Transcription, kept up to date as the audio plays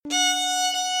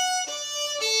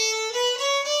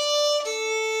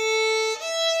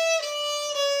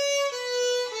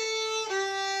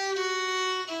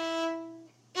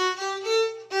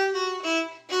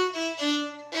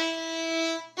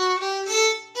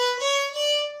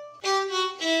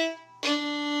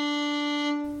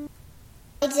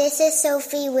this is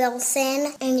Sophie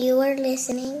Wilson, and you are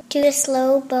listening to the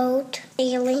Slow Boat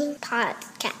Sailing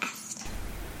Podcast.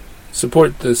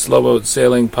 Support the Slow Boat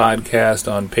Sailing Podcast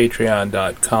on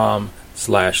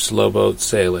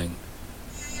patreon.com/slowboatsailing.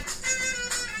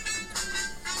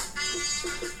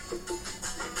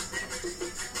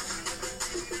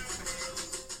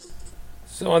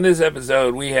 So on this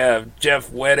episode, we have Jeff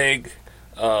Wettig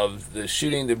of the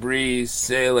Shooting the Breeze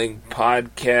Sailing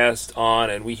Podcast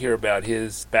on, and we hear about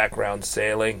his background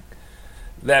sailing.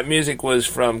 That music was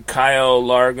from Cayo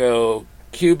Largo,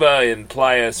 Cuba in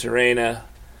Playa Serena,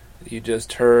 you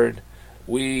just heard.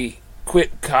 We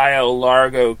quit Cayo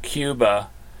Largo, Cuba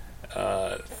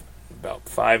about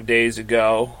 5 days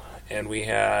ago, and we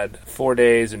had 4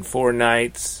 days and 4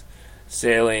 nights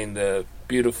sailing the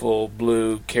beautiful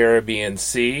blue Caribbean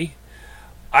Sea.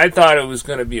 I thought it was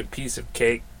going to be a piece of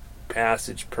cake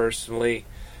passage personally,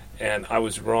 and I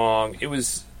was wrong. It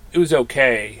was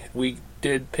okay. We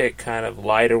did pick kind of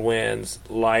lighter winds,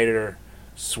 lighter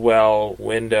swell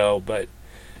window, but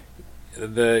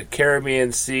the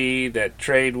Caribbean Sea, that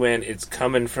trade wind, it's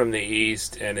coming from the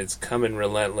east and it's coming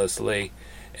relentlessly.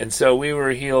 And so we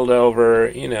were heeled over,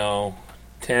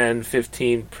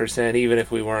 10-15%, even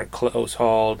if we weren't close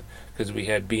hauled, because we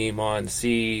had beam on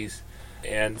seas.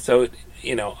 And so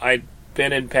I'd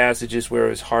been in passages where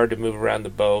it was hard to move around the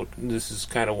boat. This is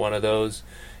kind of one of those.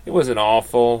 It wasn't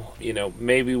awful.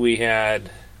 Maybe we had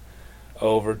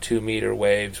over 2-meter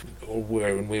waves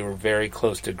when we were very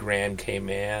close to Grand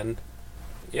Cayman.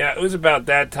 Yeah, it was about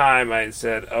that time I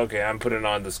said, okay, I'm putting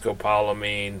on the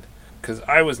scopolamine, because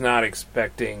I was not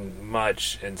expecting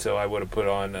much, and so I would have put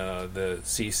on the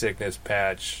seasickness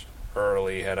patch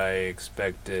early had I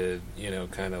expected,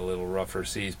 kind of a little rougher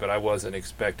seas, but I wasn't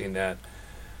expecting that.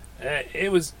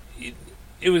 It was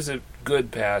a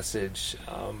good passage,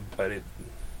 but it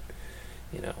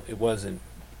wasn't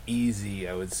easy,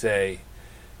 I would say.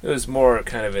 It was more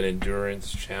kind of an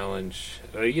endurance challenge.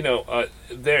 There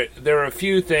are a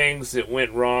few things that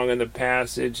went wrong in the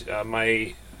passage.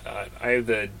 I have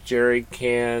the jerry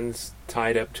cans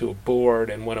tied up to a board,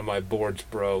 and one of my boards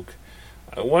broke.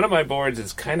 One of my boards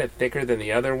is kind of thicker than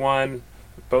the other one.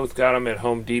 Both got them at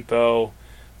Home Depot,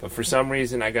 but for some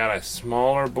reason I got a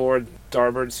smaller board,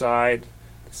 starboard side,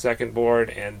 the second board,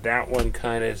 and that one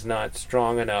kind of is not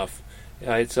strong enough.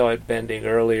 I saw it bending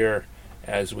earlier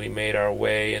as we made our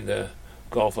way in the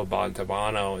Gulf of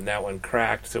Bantabano, and that one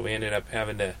cracked, so we ended up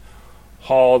having to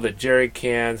haul the jerry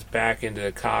cans back into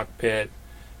the cockpit,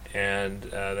 and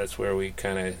that's where we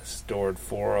kind of stored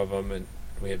 4 of them, and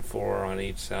we had 4 on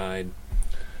each side.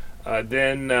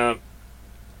 Then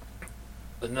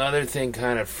another thing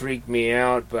kind of freaked me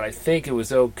out, but I think it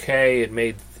was okay. It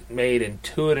made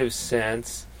intuitive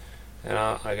sense, and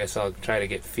I guess I'll try to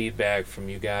get feedback from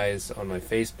you guys on my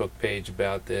Facebook page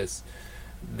about this.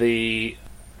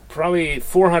 Probably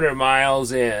 400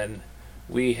 miles in,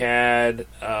 we had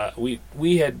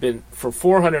we had been for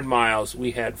 400 miles.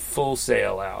 We had full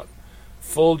sail out,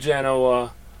 full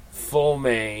Genoa, full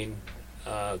main,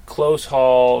 close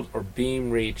hauled or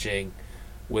beam reaching,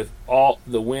 with all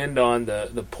the wind on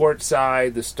the port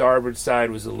side. The starboard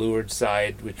side was the leeward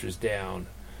side, which was down.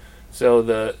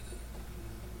 So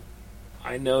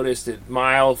I noticed at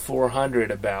mile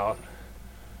 400 about,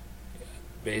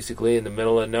 basically in the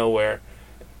middle of nowhere,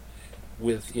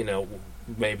 with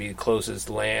maybe the closest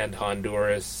land,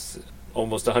 Honduras,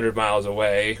 almost 100 miles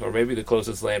away, or maybe the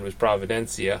closest land was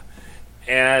Providencia,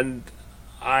 and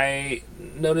I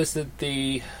noticed that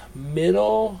the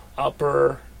middle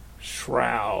upper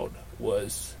shroud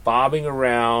was bobbing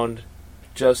around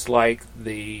just like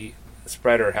the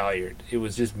spreader halyard. It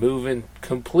was just moving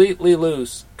completely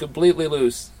loose.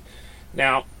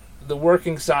 Now, the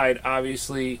working side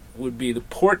obviously would be the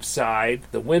port side,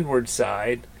 the windward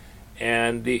side,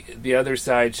 and the other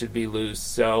side should be loose.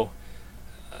 So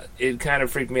it kind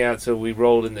of freaked me out. So we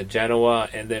rolled in the Genoa,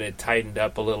 and then it tightened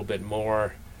up a little bit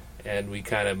more, and we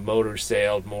kind of motor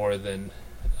sailed more than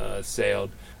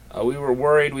sailed. We were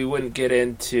worried we wouldn't get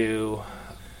into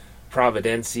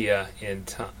Providencia in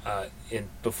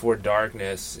before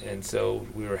darkness, and so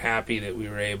we were happy that we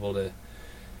were able to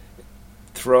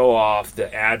throw off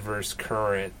the adverse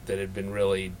current that had been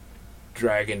really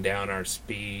dragging down our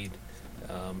speed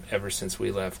ever since we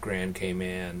left Grand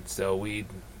Cayman. So we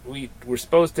were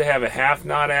supposed to have a half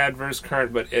knot adverse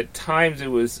current, but at times it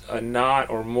was a knot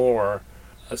or more,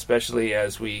 especially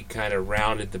as we kind of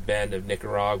rounded the bend of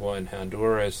Nicaragua and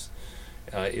Honduras.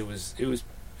 It was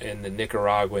in the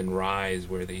Nicaraguan rise,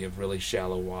 where they have really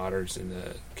shallow waters in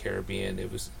the Caribbean.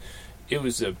 It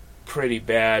was a pretty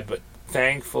bad, but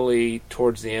thankfully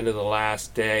towards the end of the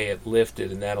last day it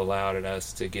lifted, and that allowed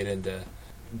us to get into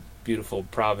beautiful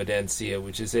Providencia,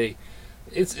 which is it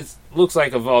looks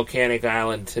like a volcanic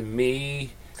island to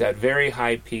me. It's got very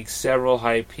high peaks, several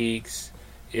high peaks.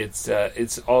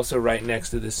 It's also right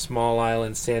next to this small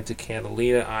island, Santa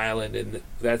Catalina Island, and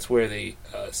that's where the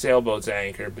sailboats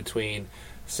anchor, between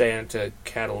Santa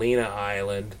Catalina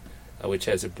Island, which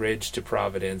has a bridge to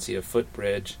Providencia, a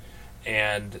footbridge,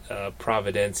 and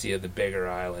Providencia, the bigger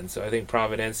island. So I think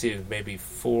Providencia is maybe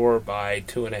 4 by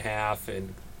 2.5,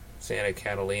 and Santa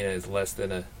Catalina is less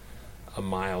than a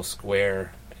mile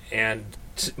square. And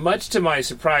much to my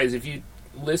surprise, if you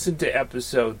listen to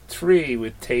episode 3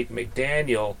 with Tate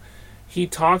McDaniel, he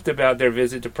talked about their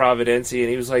visit to Providencia, and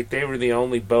he was like, they were the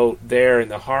only boat there in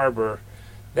the harbor.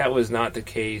 That was not the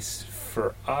case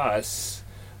for us.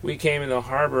 We came in the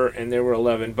harbor and there were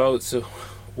 11 boats, so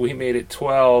we made it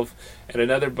 12, and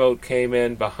another boat came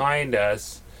in behind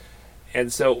us.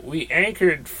 And so we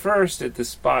anchored first at the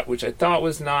spot, which I thought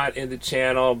was not in the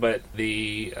channel, but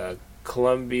the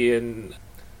Colombian,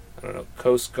 I don't know,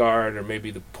 Coast Guard or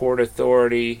maybe the Port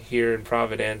Authority here in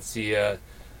Providencia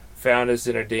found us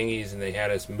in our dinghies, and they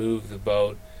had us move the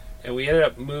boat. And we ended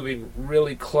up moving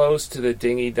really close to the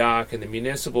dinghy dock and the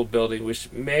municipal building,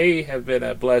 which may have been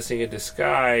a blessing in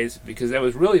disguise, because that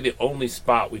was really the only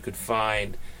spot we could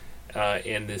find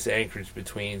in this anchorage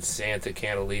between Santa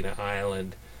Catalina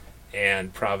Island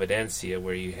and Providencia,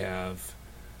 where you have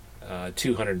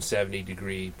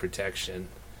 270-degree protection.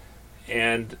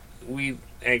 And we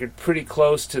anchored pretty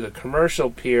close to the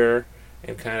commercial pier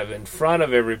and kind of in front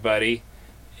of everybody,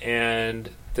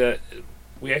 and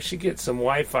we actually get some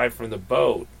Wi-Fi from the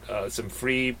boat, some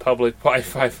free public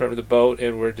Wi-Fi from the boat,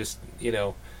 and we're just,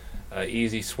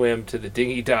 easy swim to the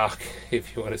dinghy dock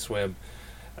if you want to swim.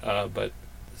 But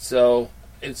so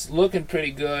it's looking pretty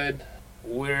good.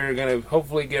 We're going to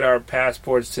hopefully get our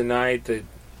passports tonight.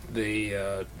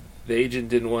 The agent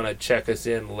didn't want to check us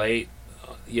in late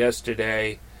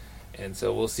yesterday, and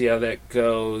so we'll see how that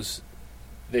goes.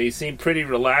 They seem pretty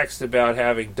relaxed about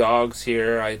having dogs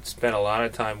here. I spent a lot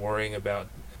of time worrying about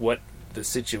what the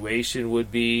situation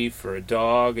would be for a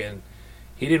dog, and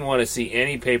he didn't want to see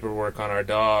any paperwork on our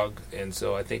dog, and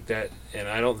so I think that, and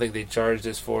I don't think they charged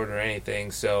us for it or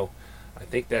anything, so I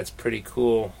think that's pretty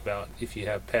cool. About if you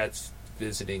have pets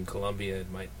visiting Colombia,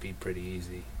 it might be pretty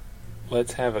easy.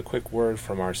 Let's have a quick word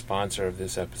from our sponsor of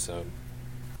this episode.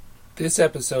 This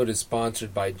episode is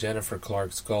sponsored by Jennifer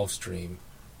Clark's Gulfstream.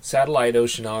 Satellite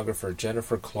oceanographer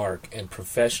Jennifer Clark and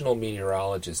professional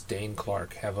meteorologist Dane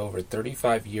Clark have over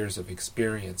 35 years of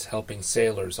experience helping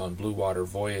sailors on blue water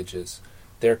voyages.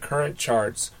 Their current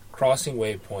charts, crossing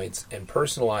waypoints, and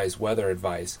personalized weather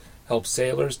advice help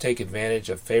sailors take advantage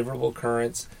of favorable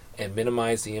currents and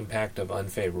minimize the impact of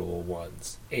unfavorable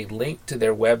ones. A link to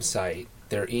their website,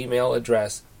 their email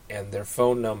address, and their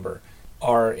phone number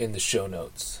are in the show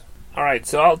notes. All right,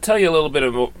 so I'll tell you a little bit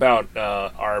about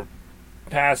our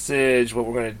passage, what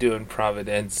we're going to do in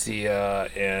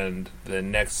Providencia, and the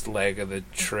next leg of the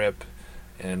trip,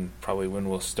 and probably when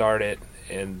we'll start it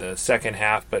in the second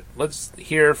half. But let's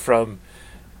hear from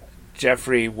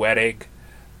Jeffrey Wettig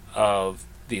of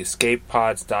the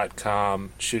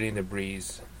EscapePods.com Shooting the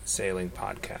Breeze Sailing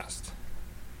Podcast.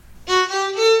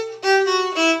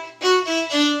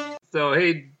 So,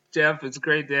 hey, Jeff, it's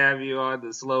great to have you on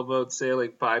the Slow Boat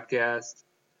Sailing Podcast.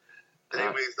 Hey,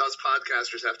 us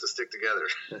podcasters have to stick together.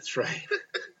 That's right.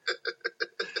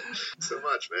 So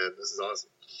much, man. This is awesome.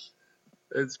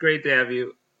 It's great to have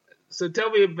you. So tell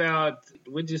me about,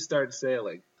 when did you start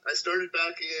sailing? I started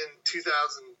back in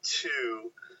 2002.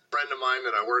 A friend of mine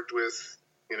that I worked with,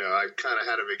 I kind of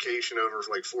had a vacation over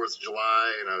for like 4th of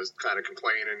July, and I was kind of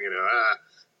complaining,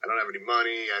 I don't have any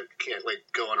money. I can't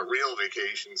go on a real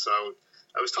vacation. So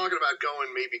I was talking about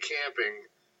going maybe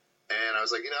camping. And I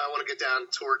was like, I want to get down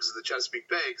towards the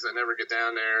Chesapeake Bay because I never get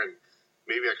down there, and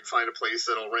maybe I can find a place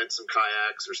that'll rent some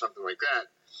kayaks or something like that.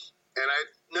 And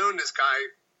I'd known this guy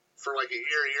for like a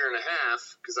year and a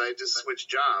half because I had just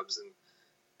switched jobs and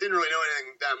didn't really know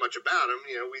anything that much about him.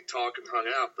 We'd talk and hung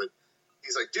out, but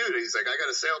he's like, dude, I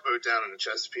got a sailboat down in the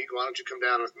Chesapeake. Why don't you come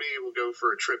down with me? We'll go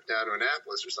for a trip down to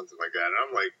Annapolis or something like that. And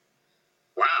I'm like,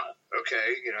 wow,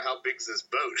 okay, how big's this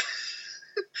boat?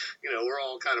 We're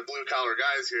all kind of blue collar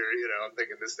guys here. I'm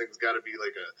thinking this thing's got to be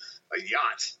like a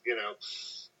yacht,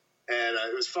 And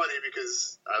it was funny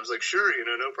because I was like, sure,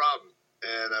 no problem.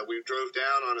 And we drove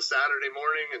down on a Saturday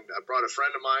morning, and I brought a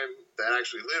friend of mine that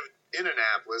actually lived in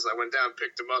Annapolis. I went down,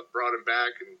 picked him up, brought him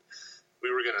back, and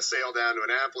we were going to sail down to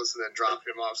Annapolis and then drop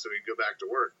him off so he'd go back to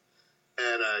work.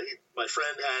 And my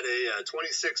friend had a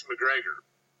 26 McGregor.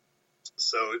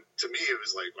 So to me, it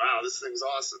was like, wow, this thing's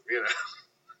awesome,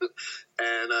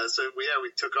 And so we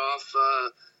took off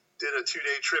did a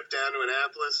 2-day trip down to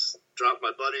Annapolis, dropped my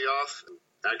buddy off.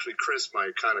 Actually, Chris, my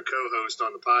kind of co-host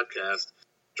on the podcast,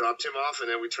 dropped him off,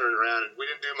 and then we turned around, and we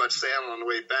didn't do much sailing on the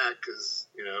way back because,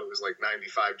 you know, it was like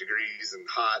 95 degrees and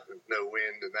hot and no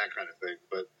wind and that kind of thing.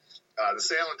 But the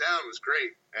sailing down was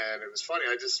great, and it was funny.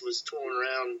 I just was tooling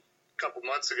around a couple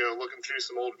months ago looking through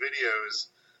some old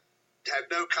videos, had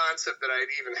no concept that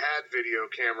I'd even had video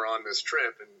camera on this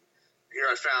trip, and here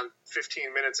I found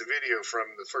 15 minutes of video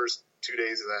from the first 2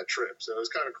 days of that trip, so it was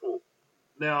kind of cool.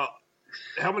 Now,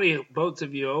 how many boats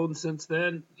have you owned since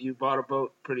then? You bought a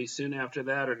boat pretty soon after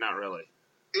that, or not really?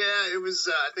 Yeah, it was,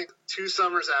 I think, 2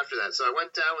 summers after that. So I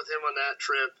went down with him on that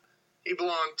trip. He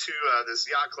belonged to this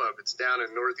yacht club. It's down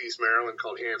in Northeast Maryland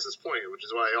called Hans's Point, which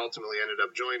is why I ultimately ended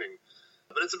up joining.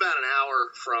 But it's about an hour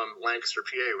from Lancaster,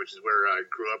 PA, which is where I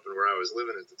grew up and where I was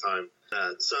living at the time.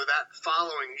 So that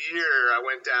following year, I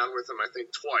went down with him, I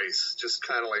think, twice, just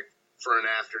kind of like for an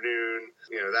afternoon,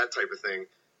 you know, that type of thing.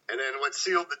 And then what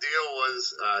sealed the deal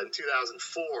was in 2004,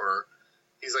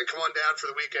 he's like, come on down for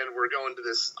the weekend. We're going to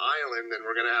this island and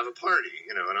we're going to have a party,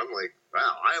 you know. And I'm like,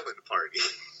 wow, island party.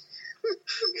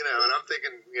 You know, and I'm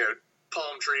thinking, you know,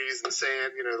 palm trees and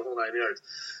sand, you know, the whole 9 yards.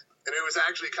 And it was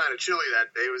actually kind of chilly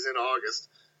that day. It was in August.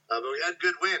 But we had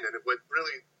good wind. And what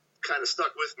really kind of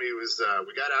stuck with me was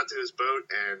we got out to his boat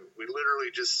and we literally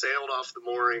just sailed off the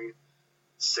mooring,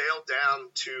 sailed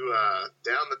down to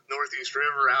down the Northeast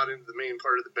River out into the main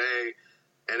part of the bay,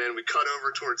 and then we cut over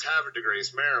towards Havre de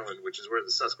Grace, Maryland, which is where the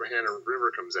Susquehanna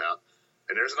River comes out.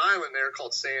 And there's an island there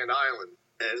called Sand Island,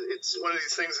 and it's one of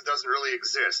these things that doesn't really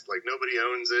exist. Like, nobody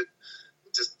owns it.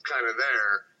 It's just kind of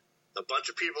there. A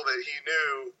bunch of people that he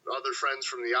knew, other friends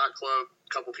from the yacht club, a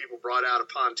couple people brought out a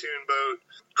pontoon boat,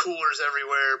 coolers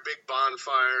everywhere, big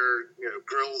bonfire, you know,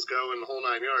 grills going, the whole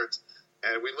 9 yards.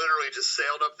 And we literally just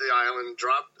sailed up the island,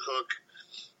 dropped the hook,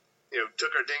 you know,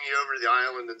 took our dinghy over to the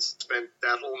island and spent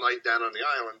that whole night down on the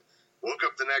island. Woke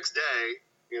up the next day,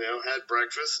 you know, had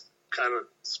breakfast, kind of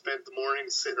spent the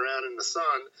morning sitting around in the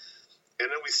sun,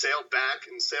 and then we sailed back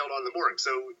and sailed on the mooring.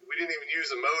 So we didn't even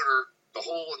use a motor the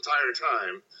whole entire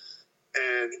time.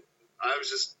 And I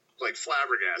was just like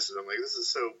flabbergasted. I'm like, this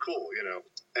is so cool, you know.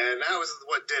 And that was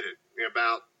what did it. You know,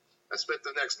 I spent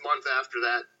the next month after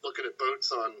that looking at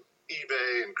boats on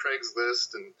eBay and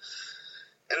Craigslist, and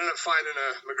ended up finding a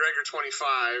McGregor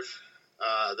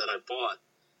 25 that I bought.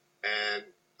 And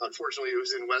unfortunately, it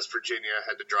was in West Virginia.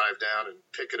 I had to drive down and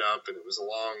pick it up, and it was a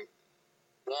long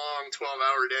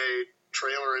 12-hour day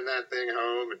trailering that thing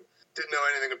home, and didn't know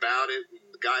anything about it.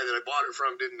 And the guy that I bought it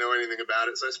from didn't know anything about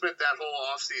it. So I spent that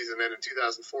whole off season then in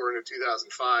 2004 and in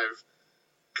 2005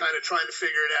 kind of trying to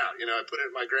figure it out. You know, I put it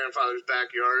in my grandfather's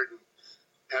backyard and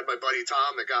had my buddy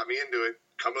Tom that got me into it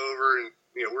come over, and,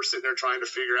 you know, we're sitting there trying to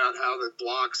figure out how the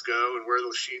blocks go and where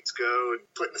the sheets go, and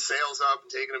putting the sails up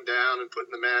and taking them down and putting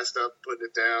the mast up, putting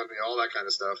it down, you know, all that kind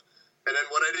of stuff. And then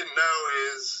what I didn't know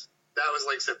is that was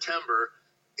like September.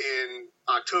 In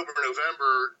October,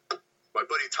 November, my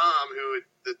buddy Tom, who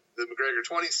the McGregor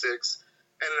 26,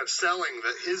 ended up selling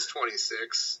his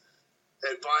 26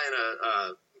 and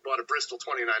bought a Bristol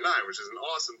 29.9, which is an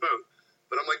awesome boat.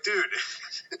 But I'm like, dude,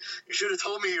 you should have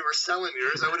told me you were selling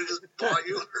yours. I would have just bought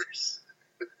yours.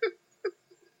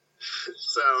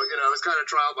 So, you know, it was kind of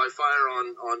trial by fire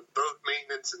on boat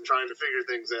maintenance and trying to figure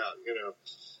things out, you know.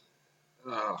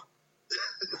 Oh,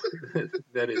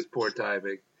 that is poor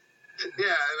timing.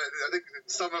 Yeah, and I think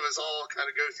some of us all kind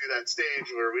of go through that stage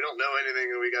where we don't know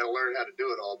anything and we got to learn how to do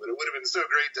it all. But it would have been so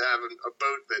great to have a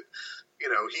boat that, you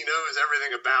know, he knows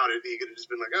everything about it. He could have just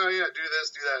been like, oh, yeah, do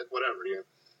this, do that, whatever, you know.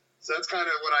 So that's kind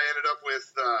of what I ended up with.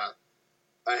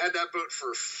 I had that boat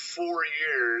for 4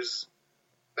 years.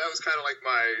 That was kind of like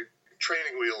my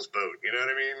training wheels boat, you know what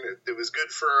I mean? It was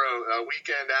good for a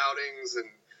weekend outings, and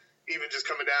even just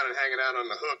coming down and hanging out on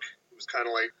the hook. It was kind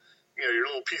of like, you know, your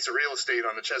little piece of real estate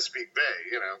on the Chesapeake Bay,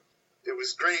 you know. It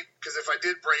was great because if I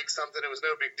did break something, it was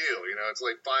no big deal, you know. It's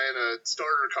like buying a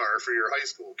starter car for your high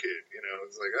school kid, you know.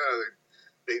 It's like, oh,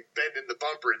 they bend in the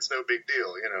bumper, it's no big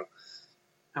deal, you know.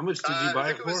 How much did you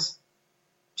buy it for? It was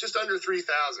just under $3,000.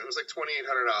 It was like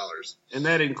 $2,800. And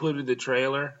that included the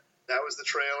trailer? That was the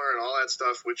trailer and all that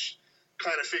stuff, which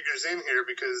kind of figures in here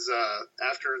because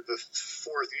after the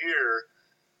 4th year,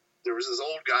 there was this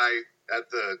old guy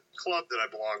at the club that I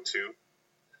belonged to,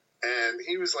 and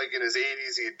he was like in his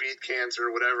 80s. He had beat cancer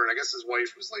or whatever, and I guess his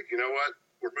wife was like, you know what?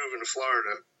 We're moving to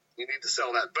Florida. You need to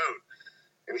sell that boat.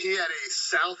 And he had a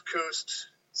South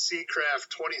Coast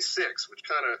Seacraft 26, which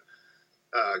kind of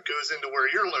goes into where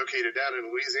you're located down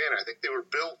in Louisiana. I think they were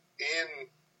built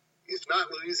in, if not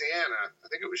Louisiana, I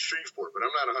think it was Shreveport, but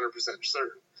I'm not 100%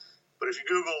 certain. But if you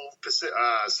Google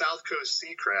South Coast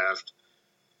Seacraft,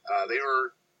 They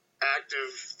were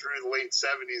active through the late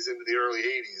 70s into the early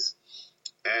 80s,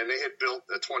 and they had built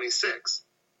a 26.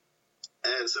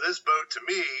 And so this boat, to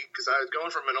me, because I was going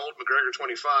from an old MacGregor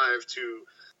 25 to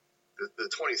the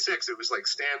 26, it was like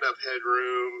stand-up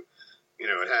headroom. You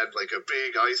know, it had like a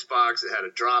big ice box. It had a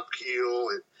drop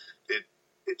keel.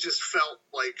 It just felt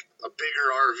like a bigger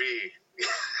RV,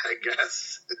 I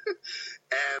guess.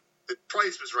 And the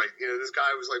price was right. You know, this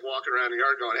guy was like walking around the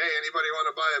yard going, "Hey, anybody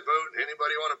want to buy a boat?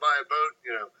 Anybody want to buy a boat?"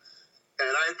 You know,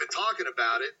 and I had been talking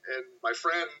about it, and my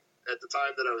friend at the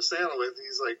time that I was sailing with,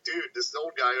 he's like, "Dude, this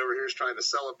old guy over here is trying to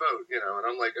sell a boat," you know, and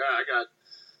I'm like, I got,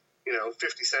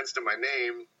 50 cents to my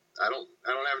name. I don't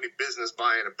have any business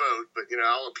buying a boat, but,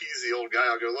 I'll appease the old guy.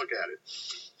 I'll go look at it.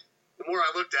 The more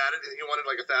I looked at it, he wanted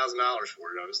like $1,000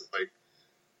 for it. I was like,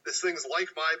 this thing's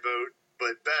like my boat,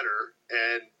 but better,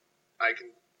 and I can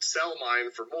sell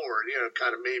mine for more,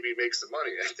 kind of maybe make some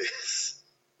money at this.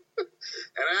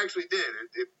 And I actually did.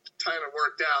 It kind of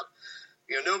worked out.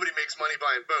 Nobody makes money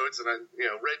buying boats, and I,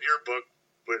 read your book,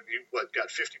 but you got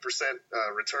 50%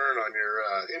 return on your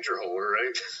injure holder,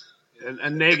 right? A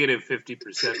negative 50%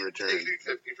 return. 50%,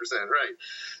 right.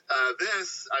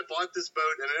 I bought this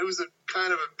boat, and it was a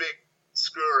kind of a big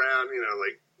screw around,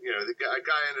 the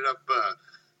guy ended up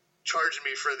charging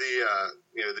me for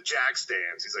the jack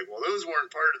stands. He's like, well, those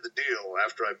weren't part of the deal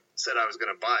after I said I was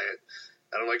going to buy it.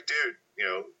 And I'm like, dude,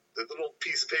 the little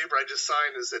piece of paper I just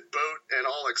signed is said boat and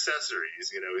all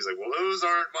accessories. He's like, well, those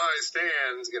aren't my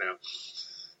stands,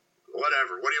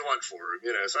 whatever. What do you want for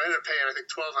them? So I ended up paying, I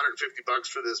think, $1,250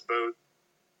 for this boat,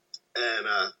 and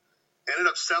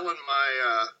ended up selling my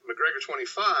MacGregor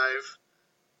 25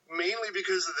 mainly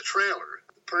because of the trailer.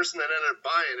 The person that ended up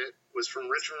buying it was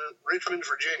from Richmond,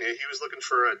 Virginia. He was looking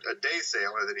for a day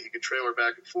sailor that he could trailer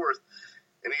back and forth,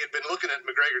 and he had been looking at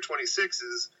MacGregor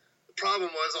 26s. The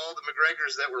problem was all the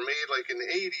MacGregors that were made like in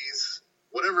the 80s,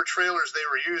 whatever trailers they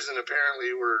were using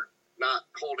apparently were not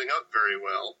holding up very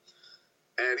well.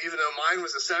 And even though mine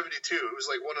was a 72, it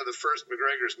was like one of the first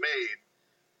MacGregors made,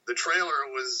 the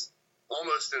trailer was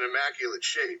almost in immaculate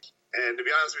shape. And to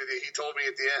be honest with you, he told me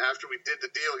at the end, after we did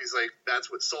the deal, he's like, that's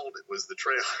what sold it, was the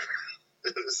trailer.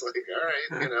 It was like, all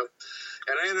right,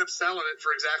 And I ended up selling it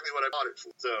for exactly what I bought it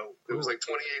for. So it was like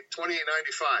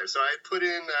 $28.95. So I had put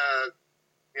in,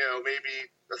 maybe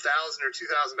 $1,000 or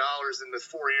 $2,000 in the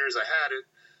 4 years I had it.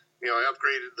 I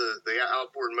upgraded the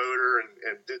outboard motor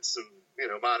and did some,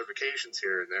 modifications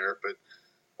here and there. But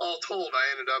all told, I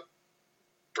ended up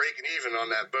breaking even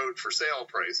on that boat for sale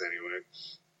price anyway.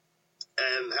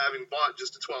 And having bought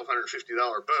just a $1,250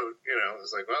 boat, I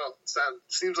was like, well,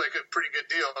 seems like a pretty good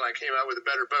deal, and I came out with a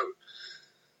better boat.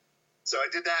 So I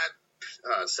did that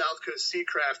South Coast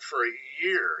Seacraft for a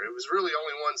year. It was really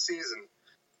only one season.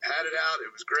 Had it out. It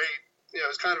was great. It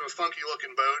was kind of a funky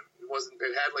looking boat.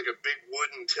 It had like a big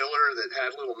wooden tiller that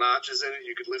had little notches in it.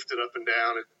 You could lift it up and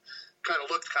down. It kind of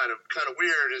looked kind of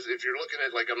weird as if you're looking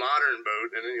at like a modern boat,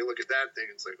 and then you look at that thing,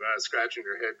 it's like, wow, scratching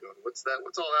your head going, what's that?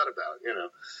 What's all that about?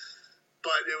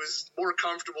 But it was more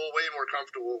comfortable, way more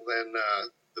comfortable than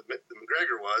the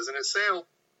MacGregor was, and it sailed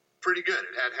pretty good.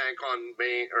 It had Hank-on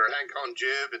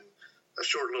jib and a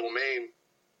short little main,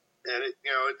 and it,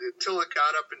 until it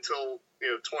got up until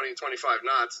 20, 25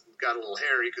 knots, it got a little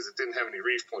hairy because it didn't have any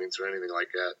reef points or anything like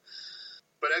that.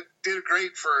 But it did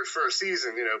great for a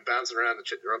season, bouncing around the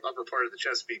upper part of the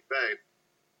Chesapeake Bay.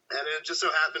 And it just so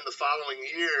happened the following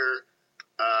year,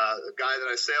 a guy that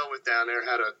I sailed with down there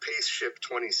had a Pace Ship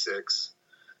 26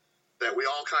 that we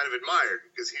all kind of admired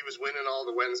because he was winning all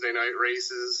the Wednesday night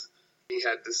races. He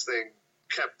had this thing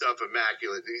kept up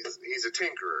immaculate. He's a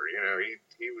tinkerer,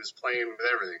 he was playing with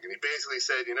everything. And he basically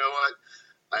said, you know what,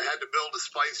 I had to build a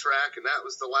spice rack, and that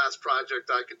was the last project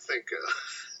I could think of.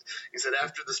 He said,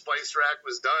 after the spice rack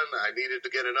was done, I needed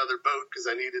to get another boat because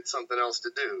I needed something else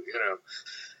to do,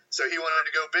 So he wanted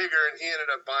to go bigger, and he ended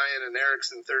up buying an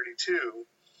Erickson 32.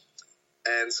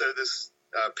 And so this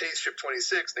Pace Ship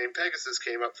 26 named Pegasus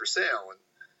came up for sale. And,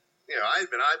 I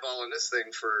had been eyeballing this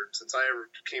thing since I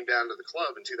ever came down to the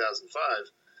club in 2005.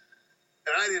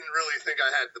 And I didn't really think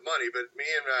I had the money, but me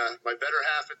and my better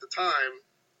half at the time,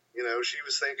 she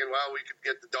was thinking, well, we could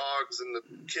get the dogs and the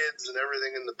kids and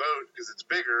everything in the boat because it's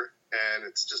bigger and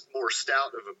it's just more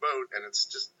stout of a boat. And it's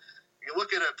just, you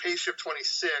look at a Pace Ship 26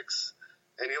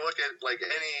 and you look at like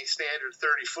any standard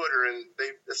 30-footer, and they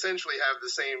essentially have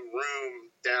the same room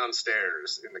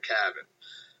downstairs in the cabin.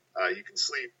 You can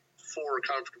sleep 4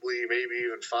 comfortably, maybe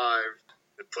even 5,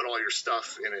 and put all your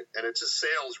stuff in it. And it just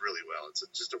sails really well. It's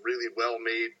just a really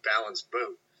well-made, balanced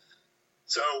boat.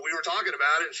 So we were talking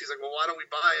about it, and she's like, well, why don't we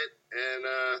buy it? And,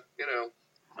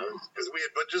 because we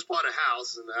had just bought a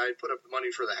house, and I put up the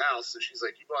money for the house. So she's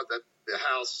like, you bought the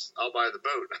house, I'll buy the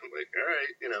boat. I'm like, all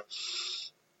right, you know.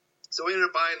 So we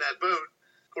ended up buying that boat.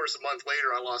 Of course, a month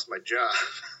later, I lost my job.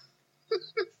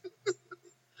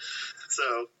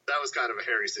 So that was kind of a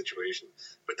hairy situation.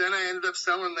 But then I ended up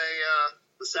selling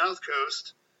the South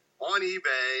Coast on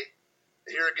eBay,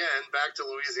 here again, back to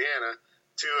Louisiana,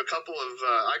 to a couple of,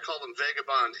 I call them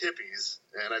vagabond hippies.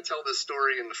 And I tell this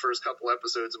story in the first couple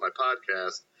episodes of my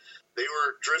podcast. They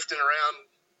were drifting around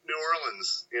New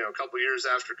Orleans, you know, a couple years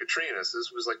after Katrina. So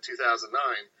this was like 2009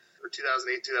 or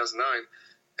 2008, 2009.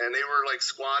 And they were like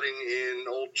squatting in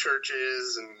old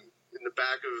churches and in the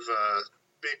back of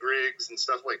big rigs and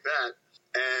stuff like that.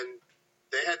 And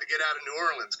they had to get out of New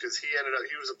Orleans because he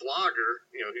was a blogger.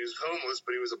 You know, he was homeless,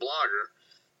 but he was a blogger.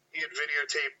 He had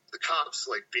videotaped the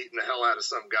cops like beating the hell out of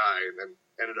some guy and then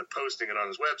ended up posting it on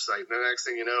his website. And the next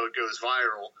thing you know, it goes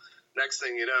viral. Next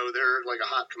thing you know, they're like a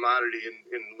hot commodity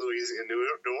in Louisiana,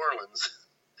 New Orleans.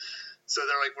 So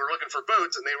they're like, we're looking for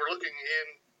boats, and they were looking in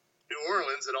New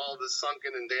Orleans at all the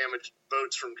sunken and damaged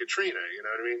boats from Katrina. You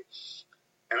know what I mean?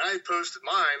 And I had posted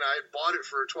mine. I had bought it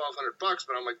for $1,200,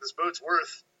 but I'm like, this boat's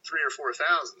worth $3,000 or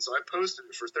 $4,000. So I posted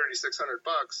it for $3,600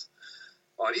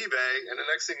 on eBay. And the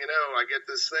next thing you know, I get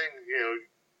this thing, you know,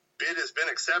 bid has been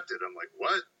accepted. I'm like,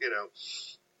 what? You know,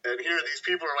 and here these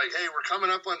people are like, hey, we're coming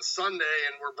up on Sunday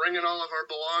and we're bringing all of our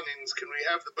belongings. Can we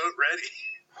have the boat ready?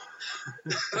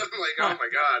 I'm like, oh my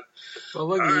God. Well,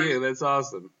 look at you. That's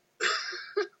awesome.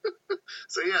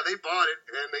 So yeah, they bought it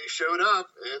and they showed up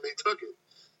and they took it.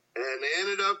 And they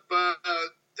ended up,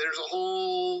 there's a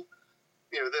whole,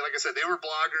 you know, like I said, they were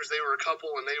bloggers, they were a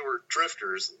couple, and they were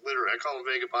drifters, literally. I call them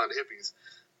vagabond hippies.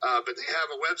 But they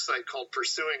have a website called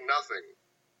Pursuing Nothing.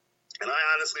 And I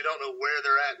honestly don't know where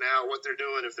they're at now, what they're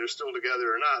doing, if they're still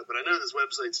together or not. But I know this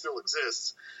website still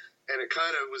exists. And it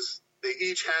kind of was, they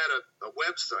each had a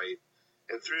website.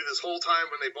 And through this whole time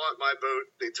when they bought my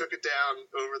boat, they took it down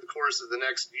over the course of the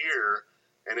next year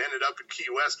and ended up in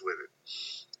Key West with it.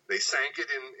 They sank it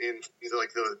in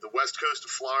like the west coast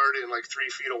of Florida in like 3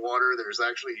 feet of water. There's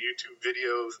actually a YouTube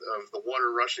video of the water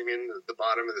rushing in the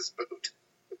bottom of this boat.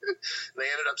 They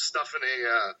ended up stuffing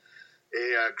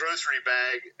a grocery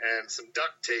bag and some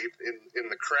duct tape in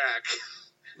the crack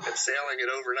and sailing it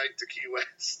overnight to Key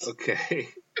West. Okay.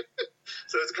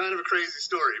 So it's kind of a crazy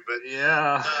story, but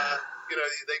yeah. You know,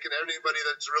 anybody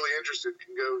that's really interested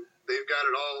can go. They've got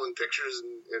it all in pictures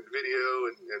and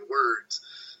video and words.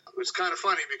 Which is kind of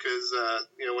funny because,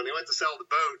 you know, when they went to sell the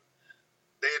boat,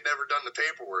 they had never done the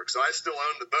paperwork. So I still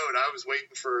owned the boat. I was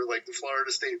waiting for, like, the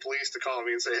Florida State Police to call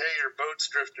me and say, hey, your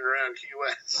boat's drifting around Key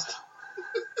West.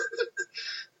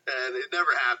 And it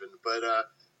never happened. But,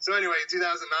 so anyway, in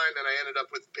 2009, then I ended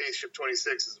up with the Pace Ship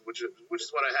 26s, which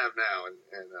is what I have now.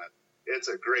 And it's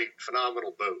a great,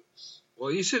 phenomenal boat.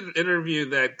 Well, you should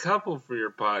interview that couple for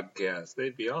your podcast.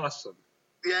 They'd be awesome.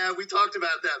 Yeah, we talked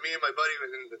about that, me and my buddy,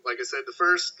 and like I said, the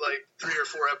first, 3 or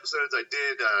 4 episodes I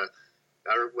did,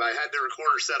 I had the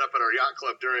recorder set up at our yacht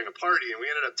club during a party, and we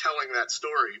ended up telling that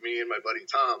story, me and my buddy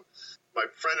Tom. My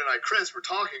friend and I, Chris, were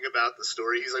talking about the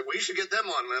story. He's like, well, you should get them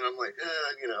on. And I'm like,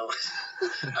 you know,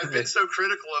 I've been so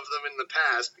critical of them in the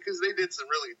past because they did some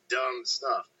really dumb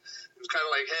stuff. It was kind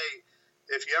of like, hey,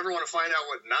 if you ever want to find out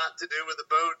what not to do with the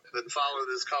boat, then follow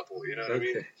this couple, you know what I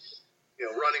mean? You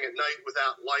know, running at night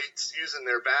without lights, using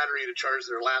their battery to charge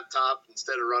their laptop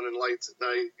instead of running lights at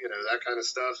night, you know, that kind of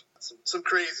stuff. Some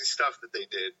crazy stuff that they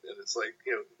did. And it's like,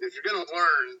 you know, if you're going to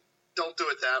learn, don't do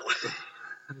it that way.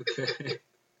 Okay.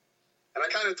 And I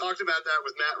kind of talked about that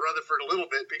with Matt Rutherford a little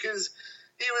bit because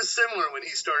he was similar when he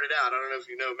started out. I don't know if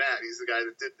you know Matt. He's the guy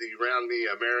that did the Around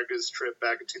the Americas trip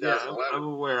back in 2011. Yeah, I'm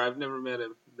aware. I've never met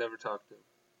him, never talked to him.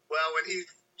 Well,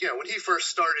 when he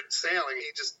first started sailing, he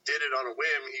just did it on a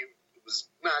whim. He was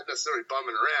not necessarily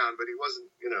bumming around, but he wasn't,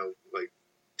 you know, like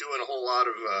doing a whole lot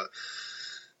of,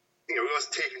 you know, he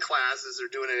wasn't taking classes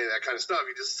or doing any of that kind of stuff.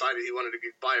 He just decided he wanted to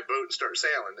buy a boat and start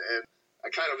sailing. And I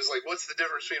kind of was like, what's the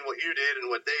difference between what you did and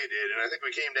what they did? And I think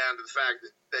we came down to the fact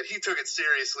that he took it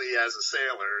seriously as a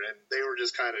sailor, and they were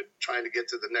just kind of trying to get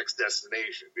to the next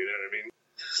destination. You know what I mean?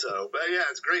 So, but yeah,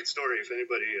 it's a great story. If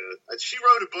anybody, she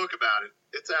wrote a book about it.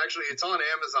 It's on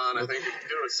Amazon. I think you can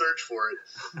do a search for it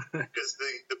because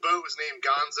the boat was named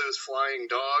Gonzo's Flying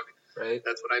Dog. Right.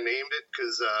 That's what I named it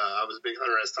because I was a big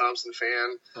Hunter S. Thompson fan.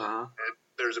 Uh-huh. And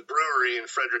there's a brewery in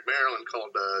Frederick, Maryland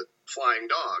called Flying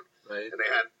Dog. Right. And they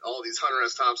had all these Hunter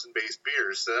S. Thompson based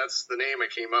beers. So that's the name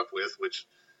I came up with, which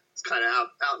is kind of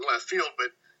out in left field. But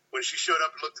when she showed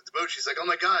up and looked at the boat, she's like, oh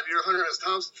my God, you're a Hunter S.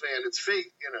 Thompson fan. It's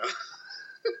fate, you know.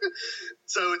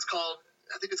 So it's called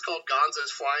I think it's called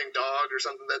Gonzo's Flying Dog or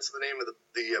something. That's the name of the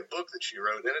book that she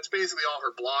wrote. And it's basically all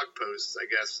her blog posts, I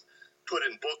guess, put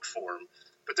in book form.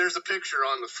 But there's a picture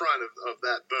on the front of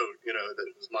that boat, that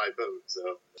it was my boat.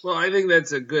 So. Well, I think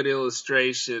that's a good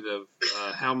illustration of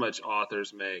how much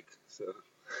authors make. So.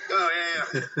 Oh,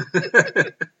 yeah.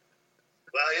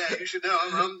 Well, yeah, you should know.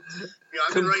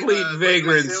 I've been complete writing,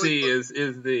 vagrancy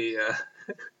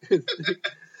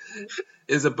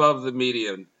is above the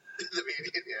median. The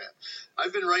median, yeah.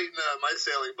 I've been writing my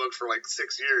sailing book for like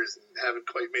 6 years and haven't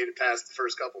quite made it past the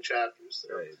first couple chapters.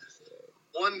 So. Right.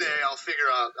 One day I'll figure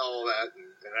out all that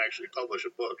and actually publish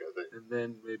a book, I think. And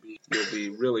then maybe you'll be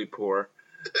really poor.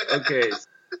 Okay.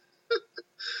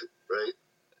 Right?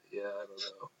 Yeah, I don't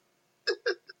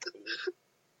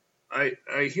know.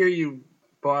 I hear you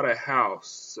bought a house,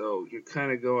 so you're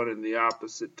kind of going in the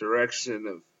opposite direction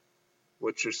of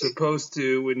what you're supposed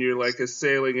to when you're like a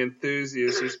sailing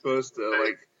enthusiast. You're supposed to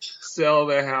like sell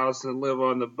the house and live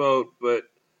on the boat, but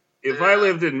if I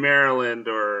lived in Maryland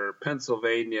or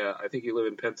Pennsylvania, I think you live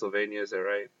in Pennsylvania, is that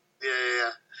right?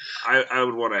 Yeah. I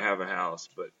would want to have a house,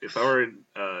 but if I were in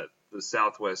the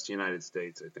Southwest United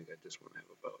States, I think I just want to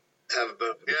have a boat. Have a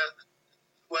boat, yeah.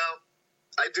 Well,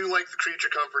 I do like the creature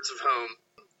comforts of home,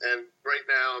 and right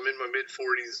now I'm in my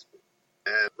mid-40s,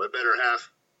 and my better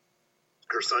half,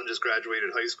 her son just graduated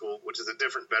high school, which is a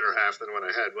different better half than what I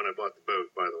had when I bought the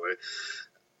boat, by the way.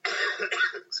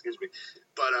 Excuse me.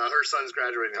 But her son's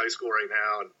graduating high school right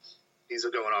now, and he's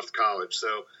going off to college.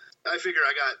 So I figure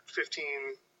I got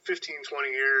 15,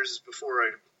 20 years before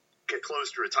I get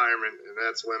close to retirement, and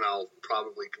that's when I'll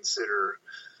probably consider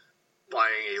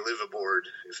buying a liveaboard.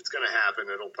 If it's going to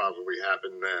happen, it'll probably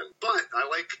happen then. But I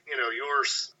like,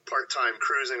 yours part-time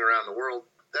cruising around the world.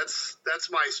 That's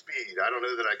my speed. I don't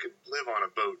know that I could live on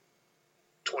a boat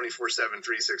 24/7,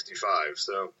 365.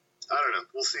 So I don't know.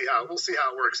 We'll see how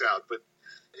it works out. But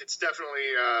it's definitely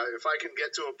if I can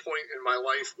get to a point in my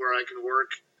life where I can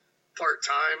work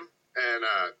part-time and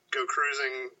go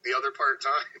cruising the other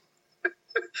part-time,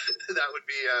 that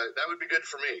would be good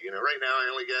for me. Right now I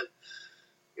only get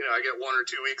I get 1 or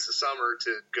 2 weeks of summer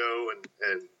to go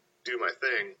and do my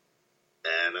thing.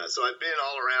 And so I've been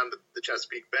all around the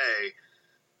Chesapeake Bay.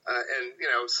 And,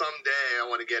 someday I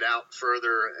want to get out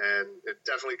further and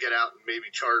definitely get out and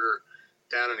maybe charter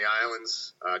down in the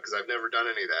islands because I've never done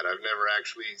any of that. I've never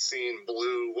actually seen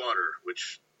blue water,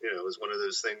 which, is one of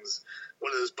those things,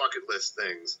 one of those bucket list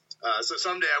things. So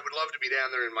someday I would love to be down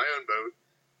there in my own boat.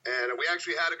 And we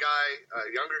actually had a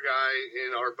younger guy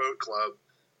in our boat club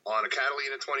on a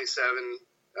Catalina 27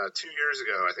 2 years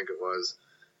ago, I think it was.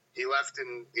 He left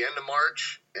in the end of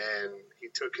March, and he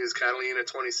took his Catalina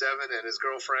 27 and his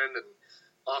girlfriend, and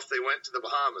off they went to the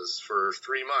Bahamas for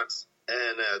 3 months.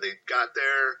 And they got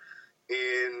there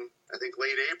in, I think,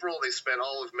 late April. They spent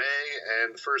all of May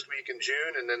and the first week in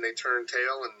June, and then they turned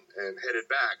tail and headed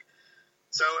back.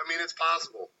 So, it's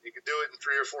possible. You could do it in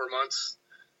 3 or 4 months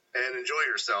and enjoy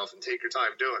yourself and take your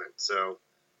time doing it. So,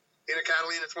 in a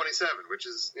Catalina 27, which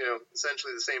is,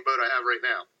 essentially the same boat I have right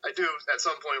now. I do, at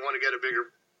some point, want to get a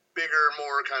bigger,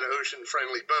 more kind of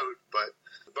ocean-friendly boat, but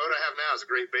the boat I have now is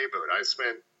a great bay boat. I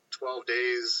spent 12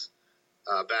 days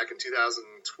back in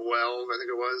 2012, I think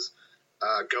it was,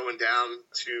 going down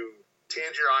to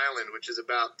Tangier Island, which is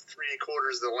about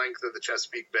 3/4 the length of the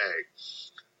Chesapeake Bay,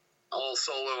 all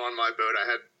solo on my boat. I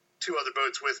had 2 other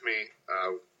boats with me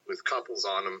with couples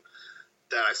on them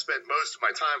that I spent most of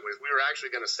my time with. We were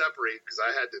actually going to separate because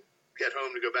I had to get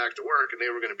home to go back to work, and they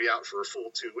were going to be out for a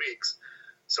full 2 weeks.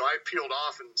 So I peeled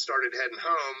off and started heading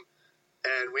home,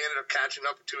 and we ended up catching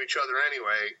up to each other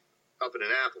anyway up in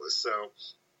Annapolis. So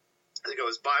I think I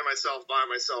was by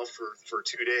myself for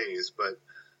 2 days, but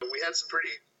we had some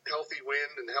pretty healthy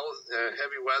wind and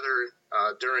heavy weather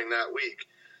during that week.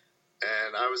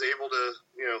 And I was able to,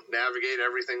 navigate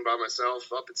everything by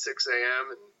myself up at 6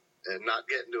 a.m. and not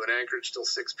get into an anchorage till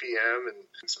 6 p.m.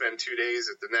 and spend 2 days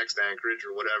at the next anchorage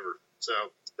or whatever. So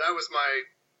that was my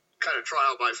kind of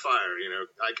trial by fire.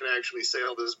 I can actually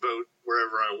sail this boat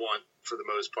wherever I want for the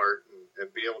most part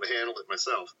and be able to handle it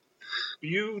myself.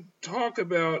 You talk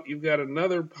about, you've got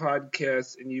another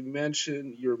podcast and you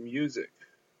mention your music.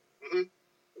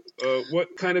 Mm-hmm.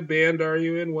 What kind of band are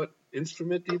you in? What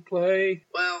instrument do you play?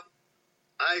 Well,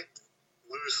 I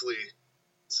loosely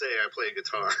say I play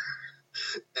guitar.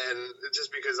 And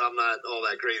just because I'm not all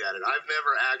that great at it. I've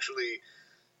never actually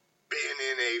been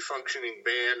in a functioning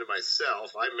band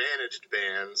myself. I managed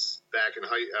bands back in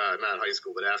not high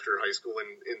school, but after high school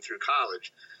and through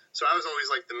college. So I was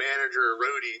always like the manager,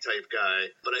 roadie type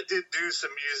guy. But I did do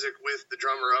some music with the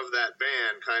drummer of that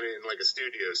band, kind of in like a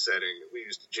studio setting. We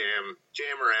used to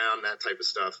jam around, that type of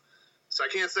stuff. So I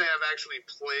can't say I've actually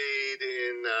played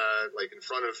in like in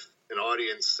front of an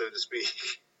audience, so to speak,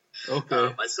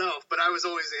 myself. But I was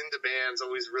always into bands,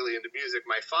 always really into music.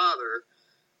 My father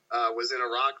was in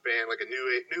a rock band, like a new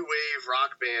wave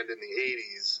rock band in the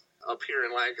 80s up here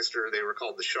in Lancaster. They were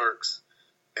called the Sharks,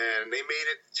 and they made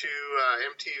it to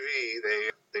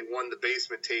MTV. They won the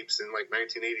Basement Tapes in like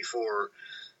 1984,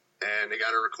 and they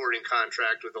got a recording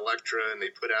contract with Elektra, and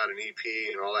they put out an EP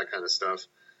and all that kind of stuff.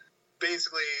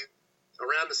 Basically,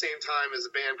 around the same time as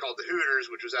a band called the Hooters,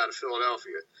 which was out of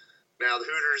Philadelphia. Now, the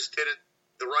Hooters did it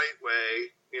the right way.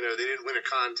 You know, they didn't win a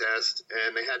contest,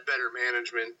 and they had better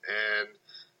management, and,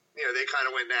 you know, they kind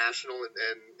of went national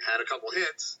and had a couple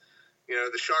hits. You know,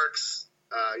 the Sharks,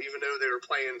 even though they were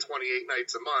playing 28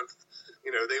 nights a month, you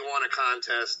know, they won a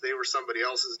contest. They were somebody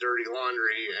else's dirty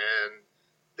laundry, and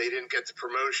they didn't get the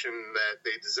promotion that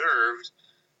they deserved.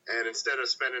 And instead of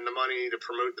spending the money to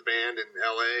promote the band in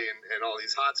LA and all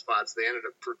these hot spots, they ended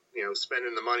up, you know,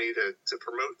 spending the money to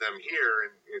promote them here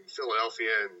in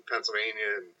Philadelphia and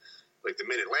Pennsylvania and like the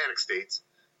mid-Atlantic states.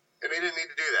 And they didn't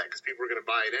need to do that because people were going to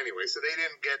buy it anyway. So they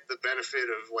didn't get the benefit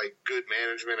of like good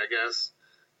management, I guess.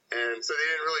 And so they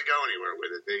didn't really go anywhere with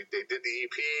it. They did the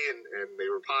EP and they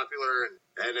were popular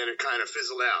and then it kind of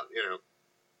fizzled out, you know.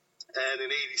 And in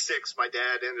 86, my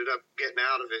dad ended up getting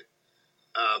out of it.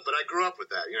 But I grew up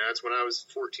with that. You know, that's when I was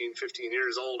 14, 15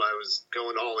 years old. I was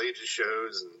going to all ages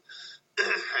shows and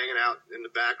hanging out in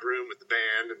the back room with the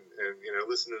band and you know,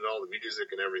 listening to all the music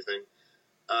and everything.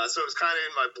 So it was kind of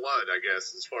in my blood, I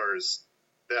guess, as far as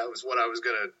that was what I was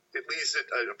going to at least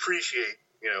appreciate,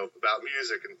 you know, about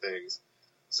music and things.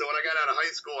 So when I got out of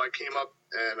high school, I came up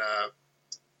and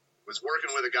was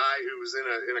working with a guy who was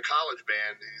in a college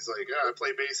band. He's like, I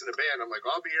play bass in a band. I'm like,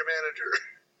 I'll be your manager.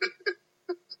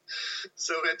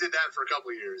 So I did that for a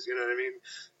couple of years, you know what I mean?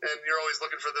 And you're always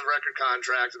looking for the record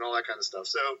contract and all that kind of stuff.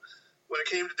 So when it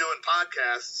came to doing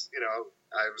podcasts, you know,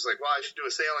 I was like, well, I should do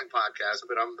a sailing podcast,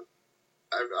 but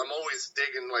I'm always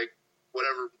digging like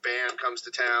whatever band comes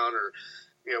to town or,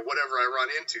 you know, whatever I run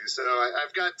into. So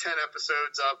I've got 10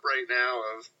 episodes up right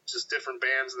now of just different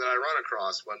bands that I run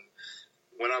across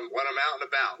when I'm out and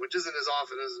about, which isn't as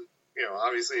often as, you know,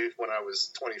 obviously when I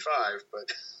was 25,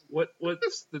 but